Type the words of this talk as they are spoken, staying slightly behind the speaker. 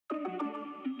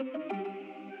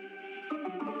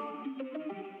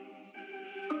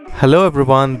Hello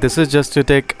everyone, this is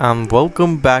Just2Tech and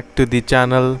welcome back to the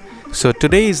channel. So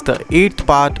today is the 8th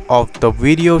part of the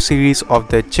video series of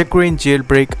the Checkra1n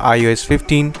Jailbreak iOS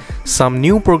 15. Some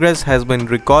new progress has been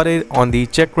recorded on the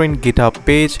Checkra1n GitHub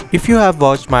page. If you have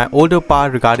watched my older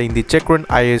part regarding the Checkra1n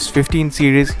iOS 15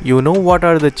 series, you know what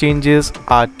are the changes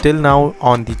are till now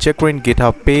on the Checkra1n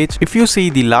GitHub page. If you see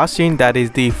the last change, that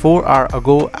is the 4 hours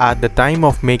ago at the time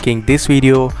of making this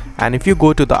video, and if you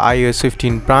go to the iOS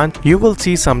 15 branch, you will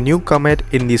see some new commit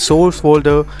in the source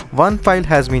folder. One file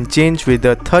has been changed with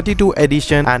the 32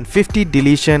 addition and 50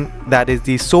 deletion, that is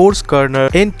the source kernel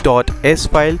int.s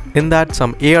file. In that,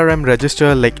 some ARM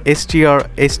register like str,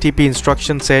 stp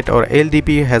instruction set or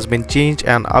ldp has been changed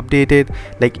and updated,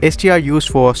 like str used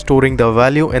for storing the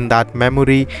value in that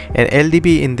memory and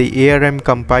ldp in the ARM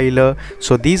compiler.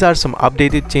 So these are some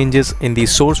updated changes in the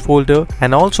source folder.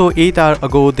 And also 8 hours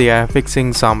ago they are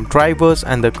fixing some drivers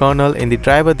and the kernel. In the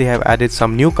driver they have added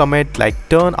some new commit like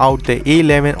turn out the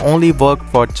A11 only work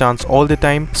for chance all the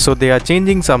time. So they are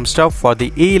changing some stuff for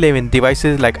the A11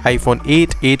 devices like iPhone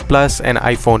 8, 8 Plus and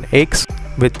iPhone X,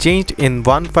 with changed in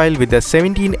one file with the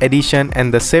 17 addition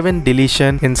and the 7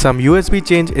 deletion, in some USB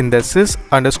change in the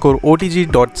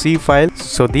sys_otg.c file.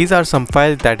 So these are some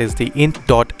files, that is the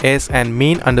int.s and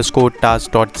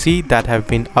main_task.c that have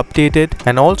been updated.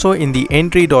 And also in the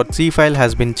entry.c file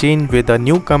has been changed with a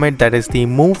new commit, that is the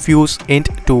move fuse int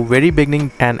to very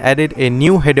beginning, and added a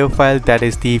new header file, that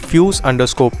is the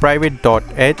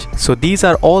fuse_private.h. So these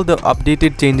are all the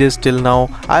updated changes till now.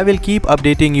 I will keep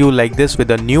updating you like this with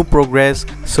a new progress.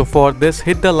 So for this,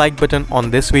 hit the like button on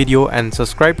this video and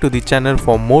subscribe to the channel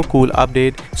for more cool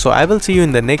update. So I will see you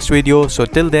in the next video. So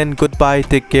till then, goodbye,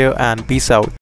 take care and peace out.